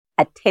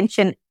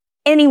Attention,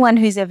 anyone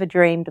who's ever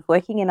dreamed of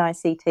working in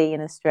ICT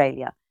in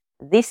Australia,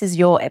 this is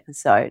your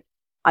episode.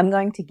 I'm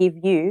going to give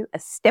you a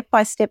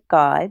step-by-step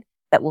guide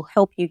that will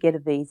help you get a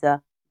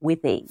visa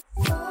with ease.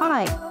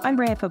 Hi, I'm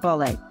Rhea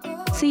Favole,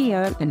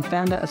 CEO and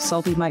founder of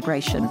Solvi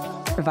Migration,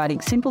 providing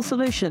simple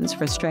solutions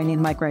for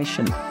Australian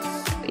migration.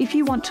 If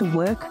you want to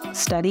work,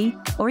 study,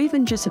 or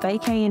even just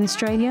vacay in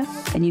Australia,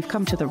 then you've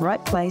come to the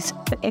right place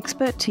for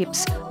expert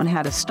tips on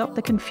how to stop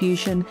the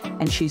confusion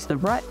and choose the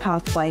right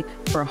pathway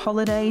for a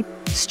holiday,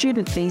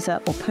 student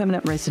visa, or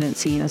permanent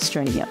residency in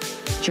Australia.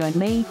 Join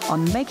me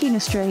on Making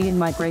Australian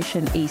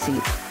Migration Easy.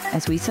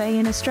 As we say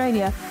in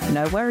Australia,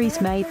 no worries,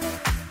 mate.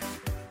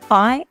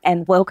 Hi,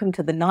 and welcome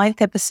to the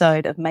 9th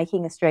episode of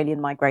Making Australian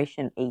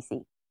Migration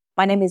Easy.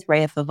 My name is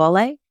Rhea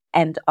Favole,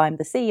 and I'm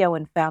the CEO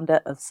and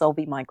founder of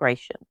Solvi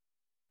Migration.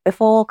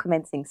 Before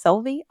commencing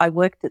Solvi, I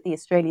worked at the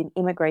Australian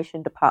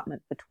Immigration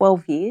Department for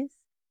 12 years,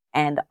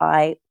 and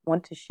I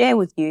want to share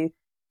with you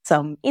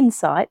some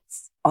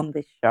insights on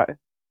this show.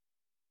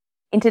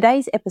 In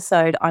today's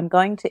episode, I'm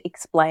going to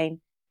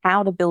explain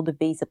how to build a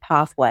visa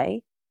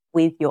pathway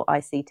with your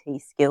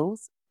ICT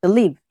skills to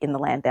live in the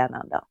land down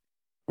under.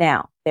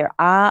 Now, there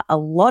are a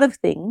lot of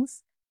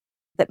things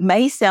that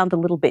may sound a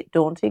little bit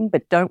daunting,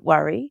 but don't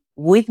worry.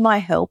 With my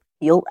help,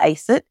 you'll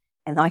ace it,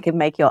 and I can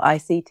make your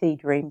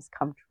ICT dreams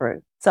come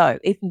true. So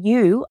if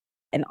you,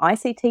 an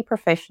ICT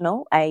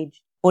professional aged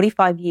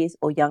 45 years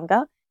or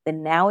younger,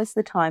 then now is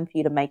the time for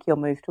you to make your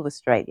move to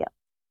Australia.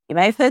 You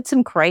may have heard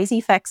some crazy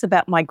facts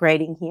about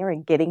migrating here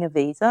and getting a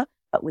visa,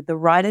 but with the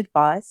right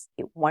advice,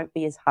 it won't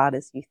be as hard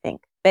as you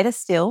think. Better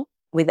still,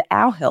 with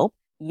our help,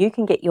 you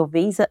can get your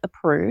visa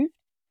approved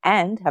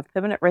and have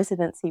permanent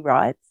residency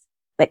rights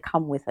that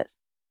come with it.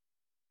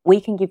 We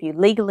can give you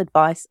legal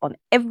advice on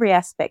every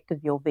aspect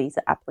of your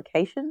visa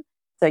application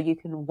so you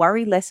can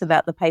worry less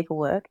about the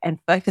paperwork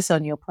and focus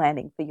on your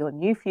planning for your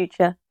new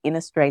future in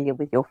Australia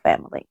with your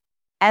family.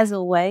 As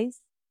always,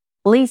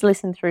 please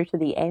listen through to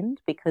the end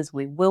because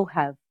we will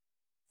have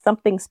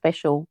something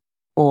special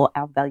for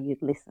our valued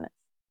listeners.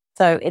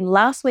 So in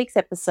last week's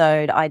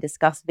episode, I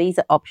discussed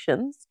visa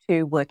options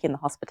to work in the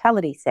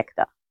hospitality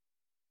sector.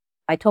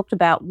 I talked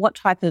about what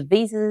type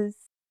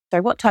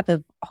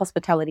of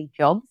hospitality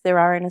jobs there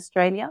are in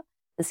Australia,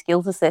 the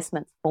skills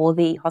assessments for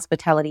the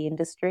hospitality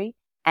industry,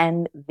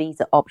 and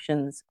visa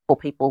options for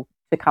people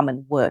to come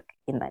and work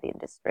in that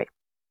industry.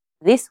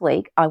 This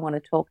week, I want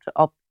to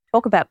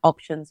talk about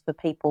options for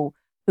people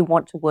who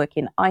want to work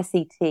in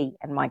ICT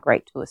and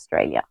migrate to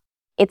Australia.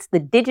 It's the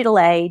digital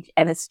age,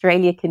 and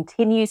Australia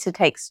continues to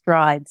take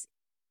strides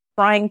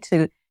trying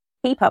to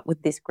keep up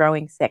with this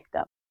growing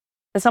sector.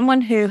 For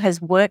someone who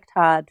has worked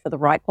hard for the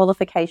right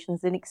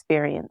qualifications and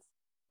experience,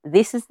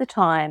 this is the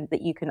time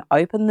that you can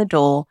open the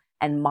door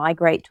and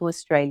migrate to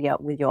Australia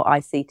with your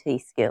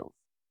ICT skills.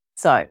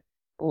 So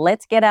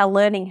let's get our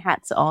learning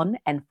hats on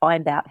and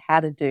find out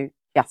how to do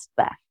just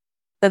that.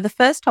 So the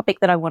first topic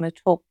that I want to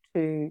talk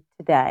to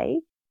today,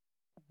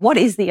 what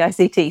is the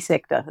ICT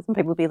sector? Some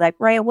people will be like,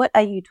 Rhea, what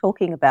are you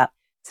talking about?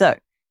 So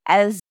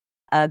as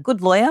a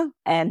good lawyer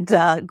and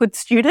a good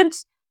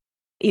student,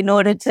 in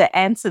order to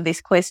answer this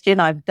question,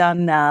 I've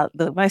done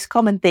the most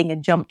common thing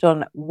and jumped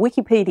on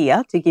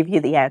Wikipedia to give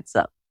you the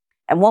answer.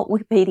 And what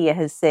Wikipedia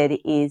has said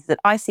is that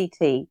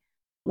ICT,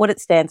 what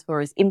it stands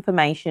for is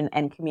Information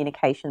and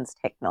Communications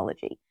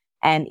Technology.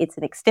 And it's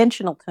an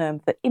extensional term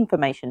for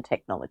information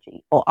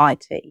technology, or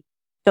IT,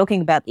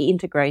 talking about the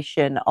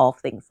integration of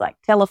things like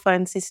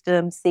telephone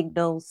systems,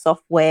 signals,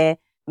 software,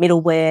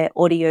 middleware,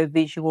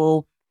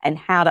 audio-visual, and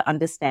how to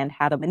understand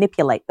how to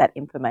manipulate that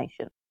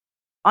information.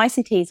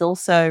 ICT is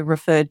also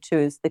referred to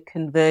as the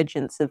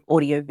convergence of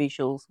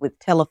audiovisuals with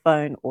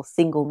telephone or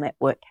single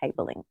network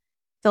cabling.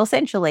 So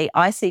essentially,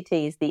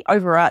 ICT is the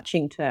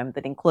overarching term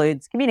that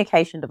includes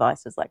communication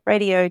devices like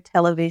radio,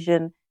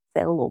 television,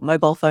 cell or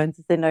mobile phones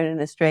as they're known in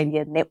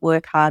Australia,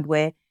 network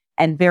hardware,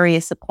 and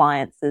various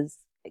appliances.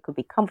 It could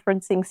be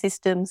conferencing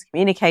systems,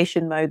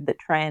 communication mode that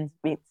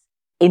transmits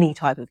any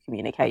type of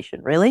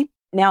communication, really.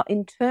 Now,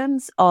 in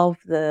terms of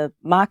the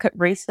market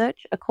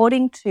research,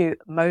 according to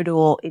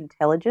Modor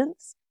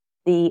Intelligence,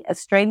 the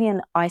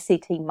Australian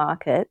ICT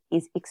market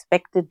is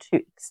expected to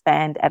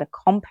expand at a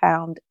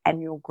compound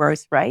annual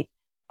growth rate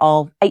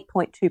of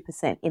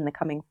 8.2% in the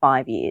coming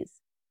 5 years.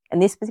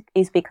 And this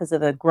is because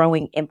of a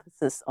growing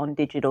emphasis on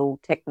digital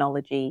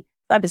technology,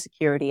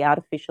 cybersecurity,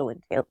 artificial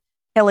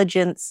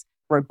intelligence,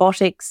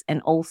 robotics,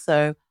 and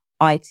also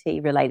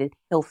IT-related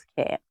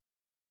healthcare.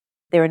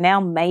 There are now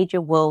major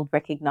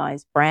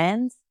world-recognised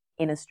brands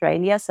in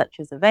Australia,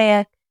 such as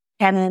Avaya,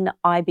 Canon,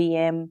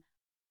 IBM,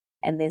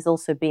 and there's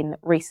also been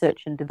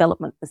research and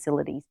development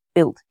facilities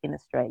built in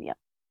Australia.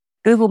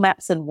 Google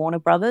Maps and Warner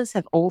Brothers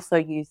have also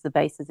used the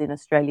bases in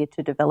Australia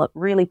to develop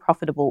really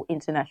profitable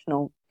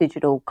international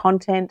digital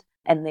content,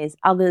 and there's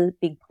other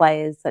big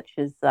players such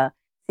as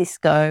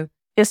Cisco,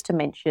 just to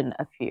mention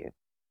a few.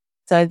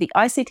 So the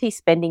ICT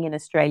spending in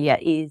Australia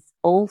is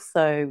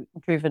also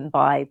driven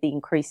by the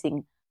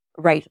increasing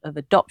rate of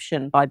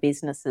adoption by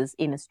businesses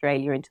in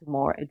Australia into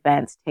more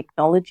advanced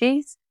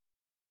technologies.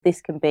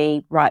 This can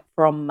be right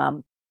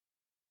from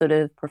sort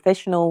of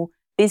professional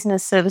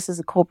business services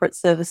and corporate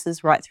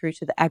services right through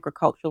to the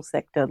agricultural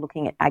sector,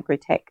 looking at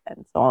agri-tech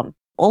and so on.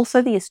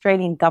 Also, the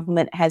Australian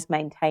government has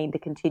maintained a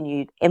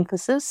continued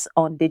emphasis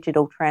on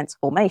digital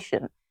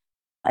transformation,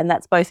 and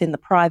that's both in the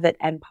private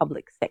and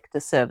public sector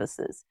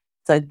services.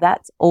 So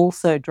that's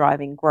also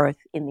driving growth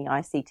in the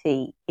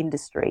ICT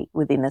industry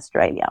within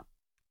Australia.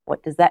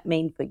 What does that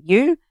mean for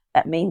you?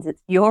 That means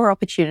it's your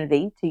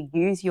opportunity to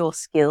use your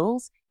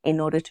skills in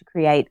order to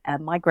create a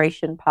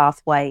migration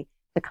pathway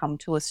to come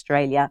to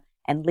Australia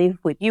and live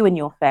with you and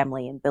your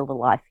family and build a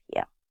life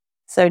here.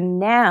 So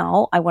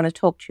now I want to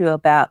talk to you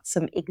about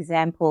some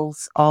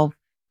examples of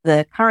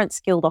the current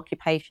skilled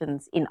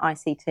occupations in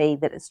ICT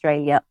that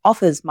Australia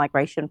offers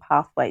migration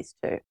pathways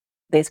to.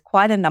 There's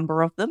quite a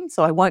number of them,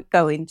 so I won't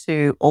go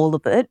into all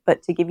of it,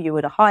 but to give you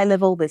at a high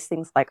level, there's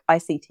things like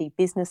ICT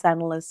business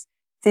analysts,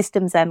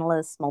 systems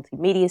analysts,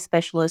 multimedia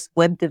specialists,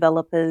 web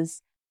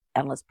developers,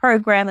 analyst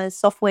programmers,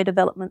 software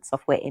development,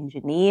 software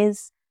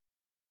engineers,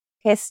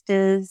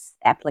 testers,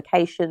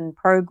 application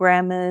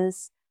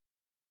programmers,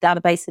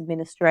 database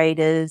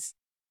administrators,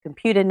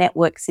 computer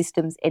network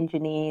systems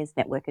engineers,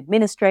 network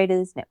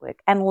administrators, network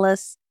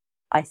analysts,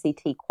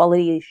 ICT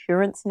quality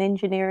assurance and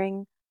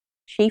engineering,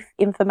 chief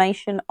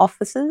information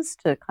officers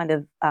to kind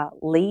of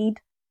lead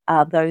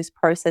those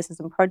processes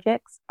and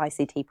projects,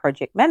 ICT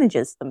project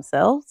managers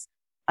themselves,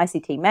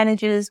 ICT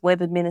managers,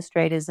 web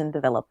administrators, and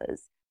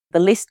developers. The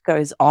list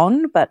goes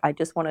on, but I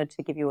just wanted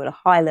to give you a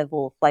high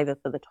level flavour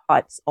for the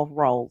types of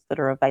roles that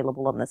are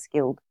available on the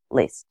skilled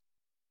list.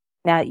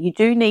 Now, you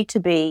do need to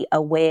be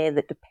aware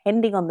that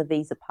depending on the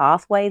visa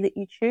pathway that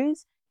you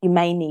choose, you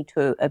may need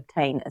to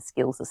obtain a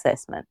skills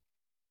assessment.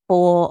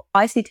 For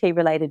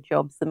ICT-related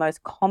jobs, the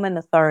most common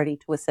authority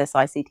to assess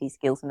ICT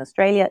skills in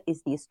Australia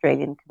is the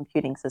Australian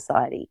Computing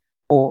Society,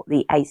 or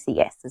the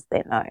ACS as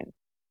they're known.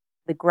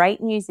 The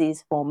great news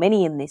is for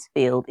many in this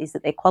field is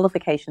that their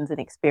qualifications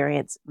and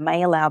experience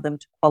may allow them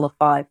to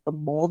qualify for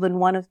more than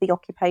one of the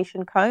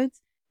occupation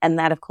codes, and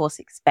that, of course,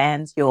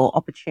 expands your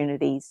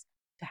opportunities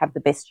to have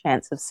the best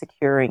chance of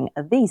securing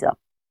a visa.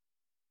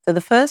 So the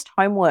first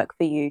homework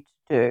for you to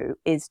do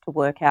is to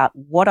work out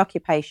what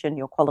occupation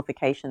your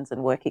qualifications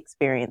and work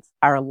experience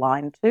are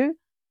aligned to.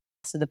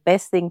 So the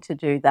best thing to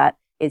do that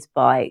is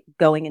by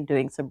going and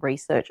doing some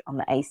research on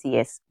the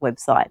ACS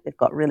website. They've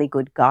got really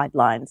good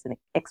guidelines and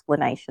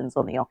explanations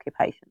on the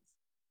occupations.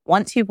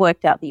 Once you've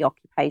worked out the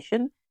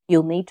occupation,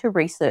 you'll need to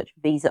research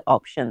visa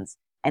options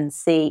and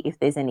see if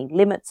there's any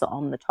limits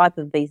on the type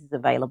of visas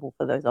available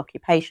for those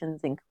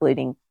occupations,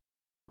 including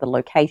the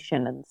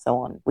location and so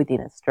on within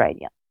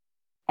Australia.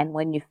 And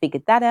when you've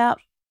figured that out,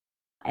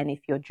 and if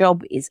your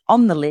job is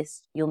on the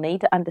list, you'll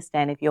need to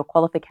understand if your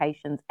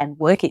qualifications and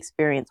work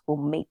experience will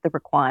meet the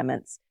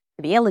requirements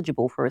to be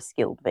eligible for a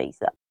skilled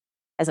visa.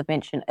 As I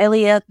mentioned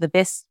earlier, the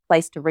best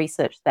place to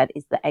research that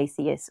is the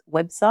ACS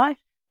website,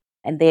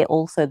 and they're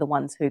also the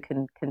ones who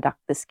can conduct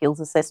the skills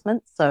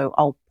assessment. So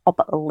I'll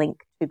pop a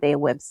link to their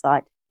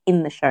website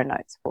in the show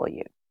notes for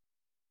you.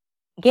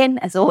 Again,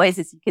 as always,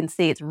 as you can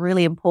see, it's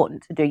really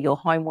important to do your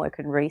homework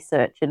and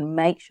research and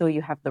make sure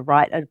you have the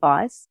right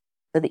advice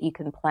so that you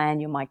can plan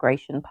your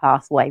migration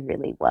pathway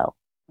really well.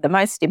 The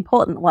most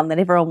important one that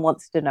everyone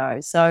wants to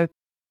know, so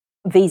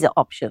visa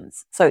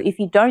options. So if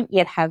you don't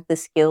yet have the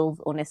skills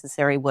or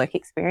necessary work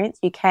experience,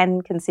 you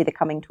can consider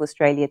coming to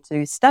Australia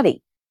to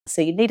study.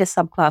 So you need a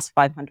subclass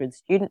 500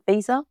 student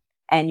visa,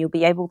 and you'll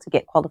be able to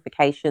get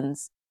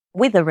qualifications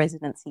with a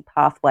residency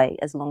pathway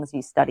as long as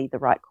you study the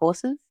right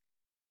courses.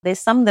 There's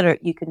some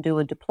that you can do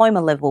a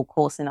diploma level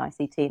course in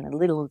ICT in a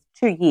little as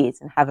 2 years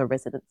and have a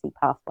residency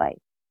pathway.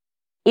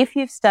 If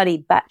you've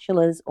studied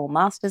bachelor's or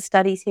master's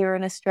studies here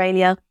in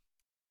Australia,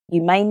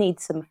 you may need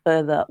some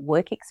further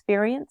work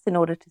experience in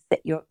order to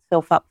set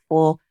yourself up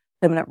for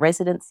permanent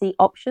residency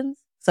options.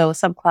 So a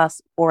subclass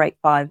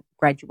 485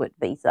 graduate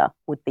visa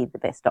would be the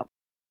best option.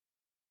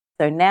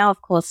 So now,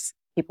 of course,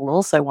 people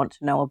also want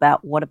to know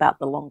about what about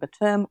the longer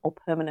term or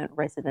permanent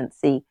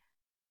residency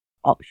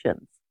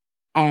options.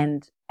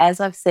 And as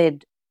I've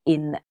said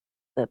in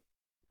the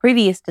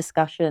previous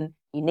discussion,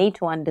 you need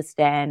to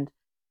understand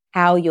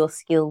how your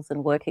skills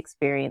and work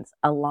experience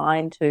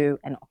align to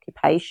an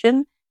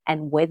occupation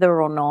and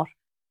whether or not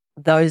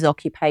those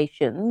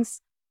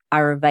occupations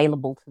are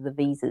available to the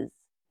visas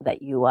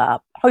that you are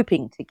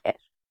hoping to get.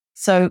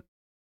 So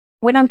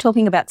when I'm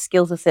talking about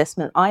skills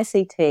assessment,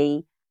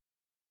 ICT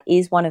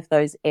is one of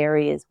those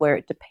areas where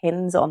it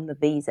depends on the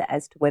visa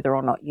as to whether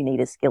or not you need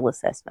a skill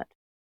assessment.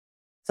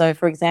 So,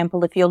 for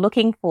example, if you're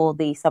looking for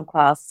the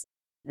subclass,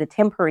 the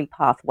temporary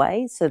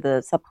pathway, so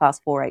the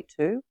subclass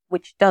 482,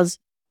 which does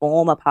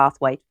form a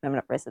pathway to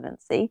permanent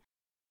residency,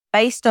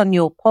 based on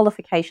your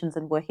qualifications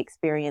and work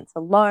experience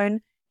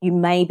alone, you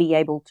may be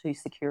able to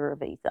secure a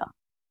visa.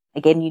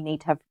 Again, you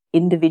need to have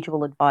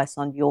individual advice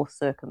on your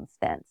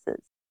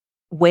circumstances.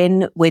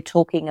 When we're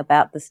talking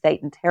about the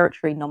state and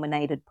territory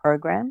nominated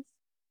programs,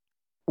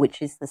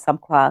 which is the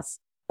subclass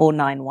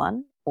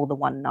 491 or the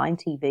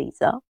 190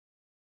 visa,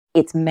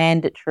 it's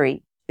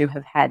mandatory to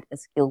have had a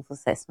skills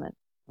assessment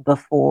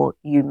before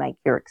you make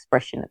your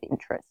expression of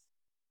interest.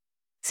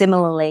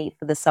 Similarly,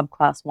 for the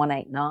subclass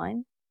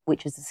 189,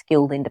 which is a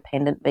skilled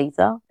independent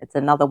visa, it's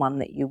another one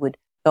that you would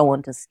go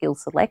on to Skill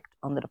Select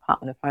on the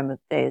Department of Home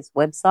Affairs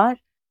website.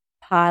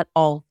 Part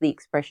of the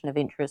expression of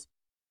interest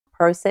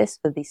process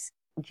for this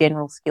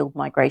general skilled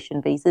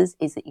migration visas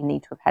is that you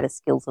need to have had a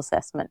skills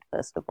assessment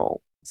first of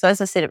all. So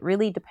as I said, it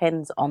really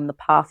depends on the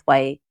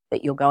pathway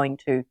that you're going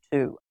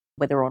to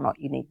whether or not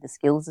you need the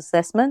skills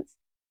assessments,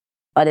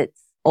 but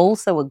it's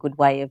also a good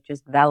way of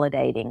just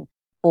validating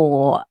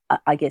for,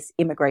 I guess,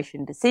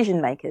 immigration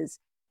decision makers.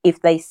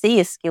 If they see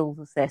a skills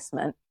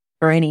assessment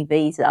for any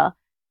visa,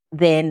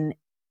 then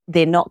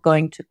they're not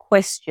going to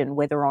question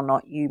whether or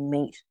not you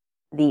meet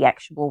the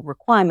actual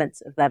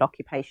requirements of that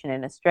occupation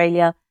in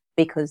Australia,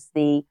 because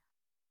the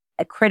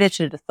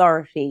accredited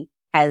authority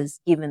has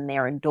given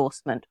their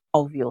endorsement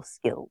of your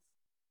skills.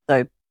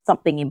 So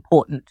something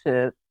important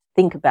to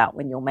think about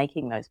when you're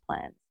making those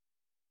plans.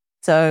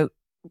 So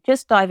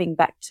just diving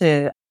back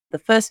to the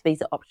first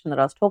visa option that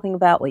I was talking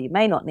about, where you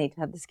may not need to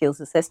have the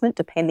skills assessment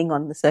depending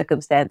on the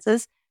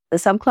circumstances, the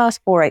subclass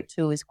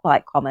 482 is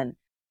quite common.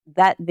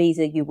 That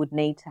visa you would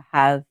need to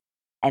have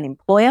an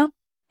employer,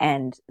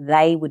 and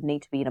they would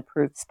need to be an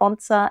approved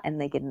sponsor, and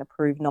they get an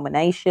approved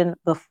nomination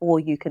before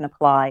you can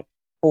apply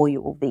for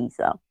your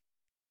visa.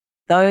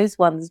 Those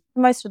ones,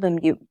 most of them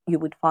you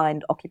would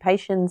find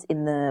occupations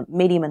in the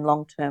medium and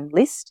long-term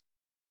list,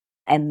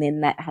 and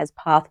then that has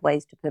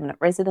pathways to permanent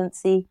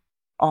residency.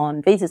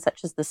 On visas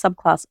such as the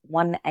subclass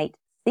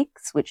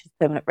 186, which is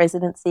permanent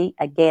residency,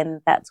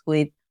 again, that's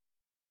with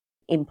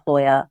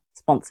employer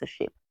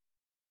sponsorship.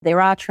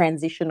 There are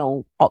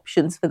transitional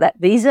options for that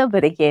visa,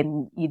 but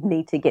again, you'd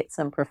need to get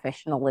some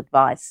professional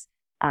advice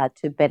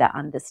to better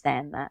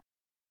understand that.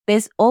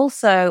 There's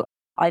also,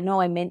 I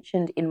know I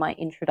mentioned in my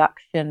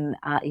introduction,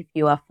 if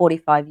you are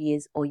 45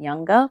 years or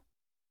younger,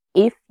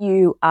 if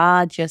you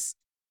are just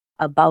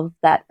above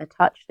that a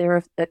touch, there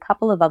are a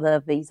couple of other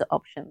visa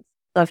options.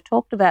 So I've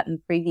talked about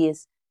in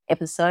previous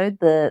episode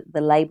the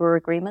labour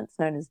agreements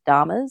known as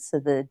DAMAs, so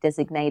the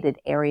Designated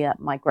Area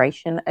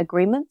Migration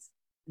Agreements.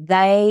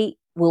 They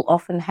will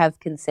often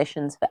have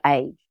concessions for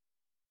age.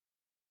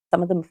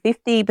 Some of them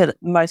 50, but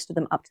most of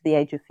them up to the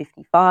age of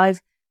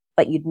 55.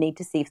 But you'd need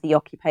to see if the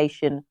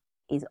occupation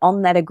is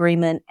on that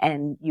agreement,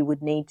 and you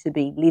would need to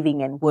be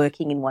living and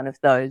working in one of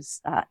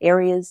those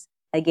areas.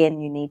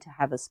 Again, you need to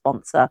have a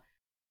sponsor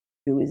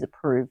who is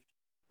approved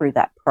through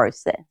that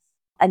process.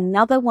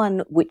 Another one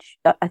which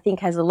I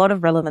think has a lot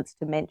of relevance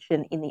to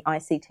mention in the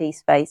ICT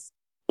space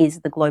is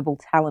the Global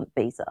Talent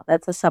Visa.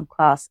 That's a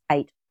subclass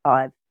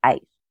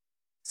 858.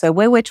 So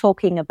where we're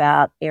talking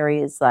about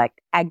areas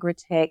like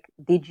agritech,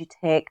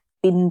 digitech,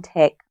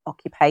 fintech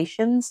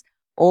occupations,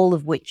 all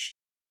of which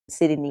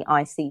sit in the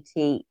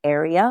ICT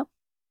area,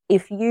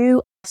 if you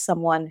are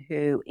someone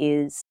who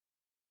is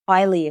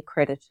highly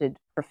accredited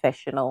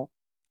professional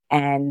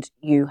and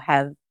you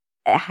have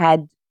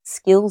had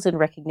skills and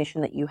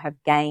recognition that you have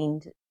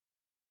gained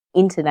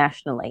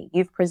internationally,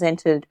 you've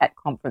presented at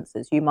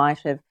conferences, you might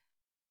have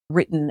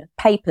written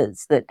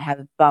papers that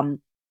have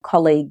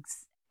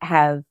colleagues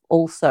have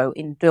also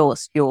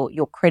endorsed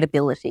your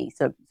credibility,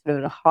 so sort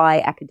of a high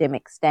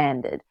academic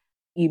standard,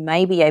 you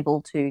may be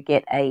able to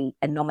get a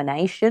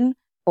nomination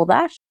for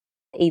that,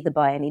 either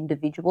by an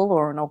individual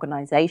or an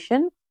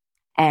organisation,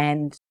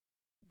 and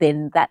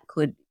then that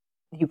could,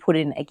 you put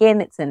in, again,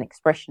 it's an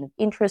expression of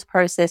interest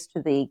process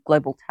to the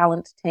global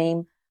talent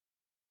team.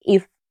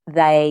 If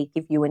they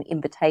give you an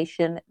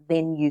invitation,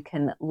 then you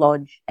can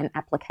lodge an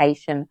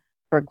application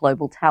for a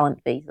global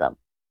talent visa.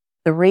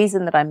 The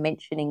reason that I'm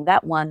mentioning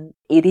that one,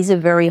 it is a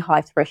very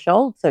high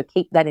threshold, so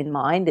keep that in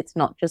mind. It's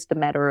not just a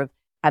matter of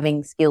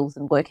having skills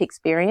and work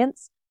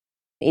experience.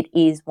 It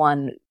is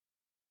one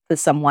for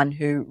someone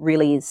who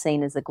really is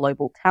seen as a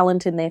global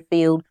talent in their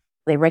field.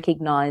 They're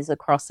recognised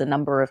across a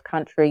number of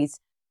countries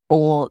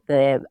for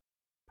their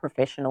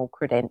professional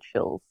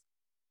credentials.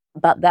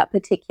 But that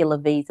particular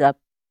visa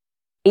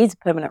is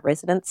permanent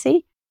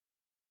residency.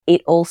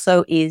 It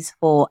also is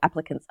for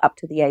applicants up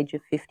to the age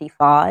of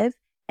 55.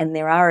 And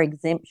there are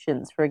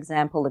exemptions. For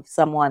example, if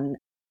someone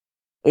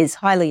is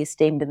highly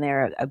esteemed and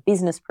they're a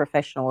business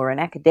professional or an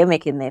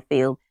academic in their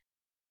field,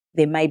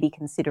 there may be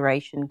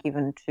consideration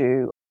given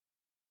to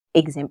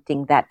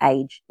exempting that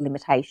age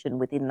limitation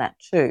within that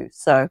too.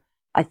 So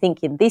I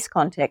think in this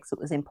context, it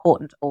was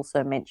important to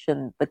also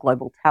mention the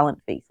global talent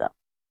visa.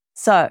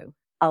 So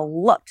a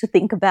lot to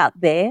think about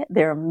there.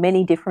 There are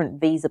many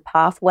different visa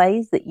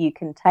pathways that you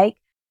can take,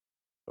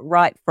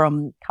 right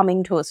from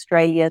coming to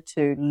Australia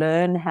to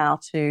learn how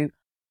to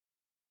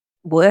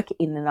work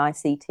in an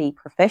ICT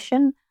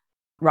profession,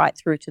 right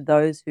through to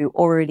those who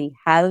already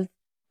have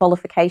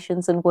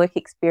qualifications and work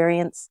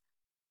experience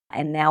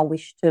and now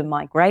wish to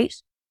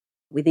migrate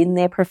within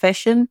their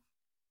profession,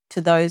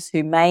 to those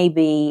who may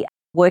be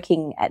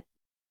working at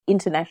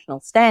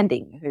international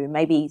standing, who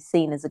may be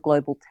seen as a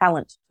global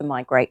talent to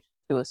migrate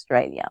to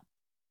Australia.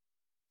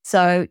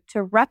 So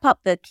to wrap up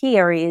the key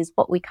areas,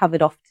 what we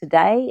covered off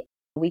today,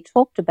 we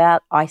talked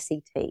about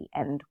ICT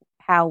and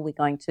how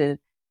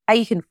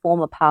you can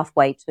form a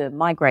pathway to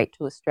migrate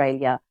to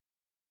Australia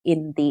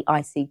in the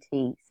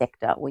ICT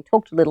sector. We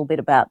talked a little bit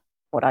about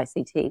what I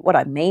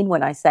mean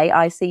when I say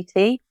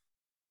ICT,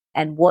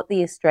 and what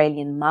the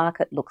Australian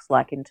market looks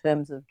like in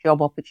terms of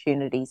job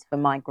opportunities for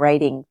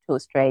migrating to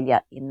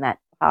Australia in that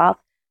path,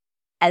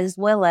 as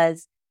well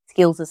as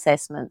skills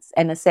assessments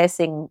and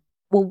assessing,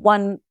 well,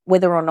 one,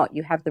 whether or not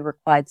you have the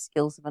required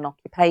skills of an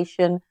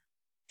occupation,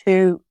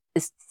 two,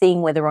 is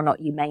seeing whether or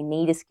not you may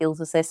need a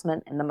skills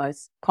assessment, and the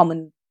most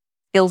common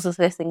skills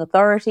assessing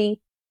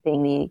authority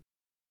being the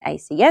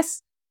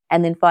ACS.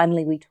 And then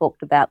finally, we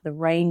talked about the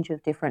range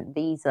of different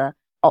visa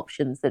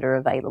options that are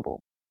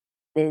available.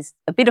 There's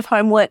a bit of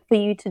homework for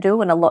you to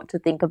do and a lot to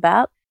think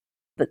about,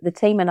 but the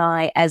team and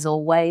I, as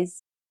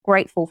always,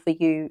 grateful for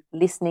you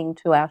listening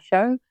to our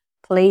show.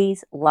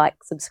 Please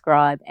like,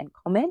 subscribe, and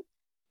comment.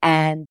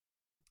 And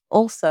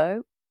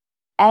also,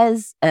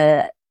 as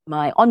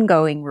my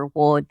ongoing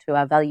reward to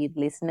our valued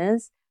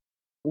listeners,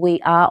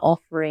 we are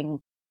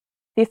offering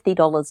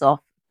 $50 off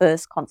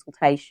first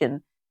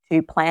consultation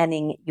to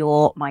planning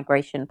your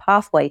migration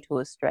pathway to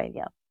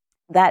Australia.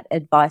 That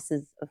advice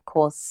is, of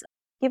course,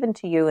 given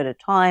to you at a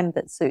time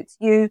that suits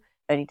you. It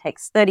only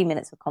takes 30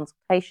 minutes of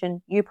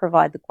consultation. You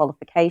provide the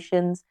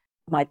qualifications.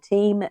 My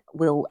team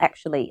will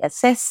actually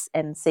assess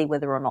and see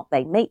whether or not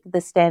they meet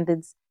the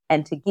standards,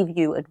 and to give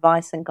you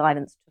advice and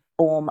guidance to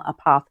form a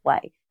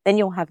pathway. Then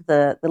you'll have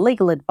the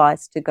legal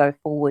advice to go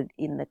forward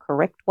in the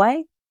correct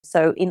way.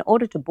 So in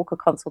order to book a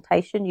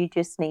consultation, you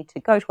just need to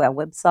go to our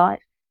website.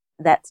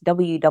 That's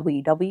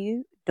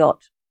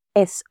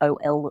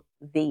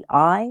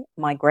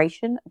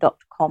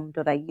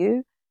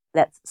www.solvimigration.com.au.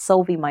 That's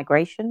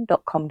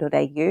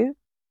solvimigration.com.au.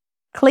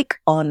 Click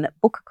on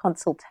book a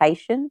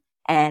consultation,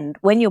 and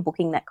when you're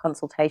booking that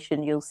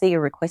consultation, you'll see a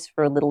request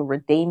for a little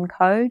redeem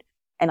code,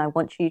 and I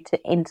want you to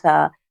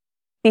enter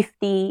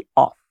 50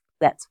 off.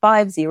 That's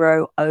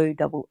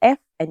 50OFF,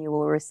 and you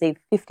will receive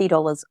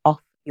 $50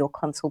 off your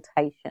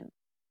consultation.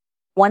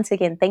 Once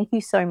again, thank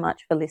you so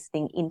much for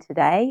listening in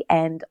today,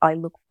 and I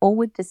look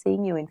forward to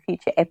seeing you in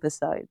future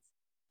episodes.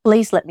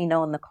 Please let me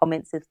know in the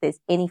comments if there's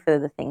any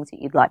further things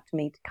that you'd like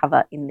me to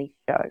cover in this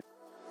show.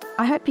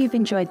 I hope you've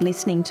enjoyed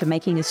listening to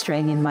Making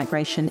Australian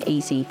Migration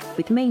Easy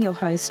with me, your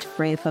host,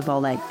 Rhea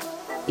Favole.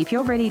 If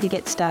you're ready to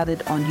get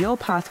started on your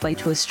pathway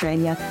to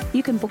Australia,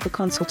 you can book a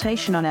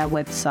consultation on our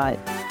website,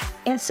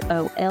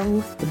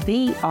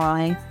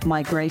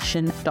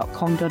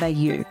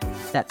 solvimigration.com.au.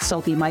 That's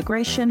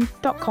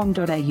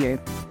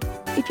solvimigration.com.au.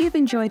 If you've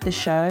enjoyed the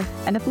show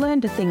and have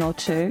learned a thing or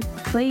two,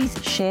 please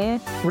share,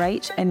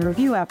 rate and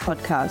review our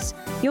podcast.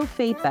 Your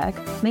feedback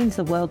means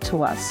the world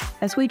to us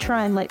as we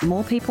try and let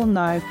more people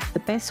know the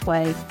best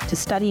way to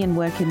study and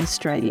work in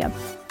Australia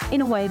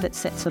in a way that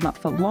sets them up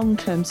for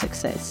long-term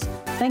success.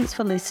 Thanks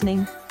for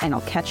listening, and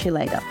I'll catch you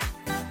later.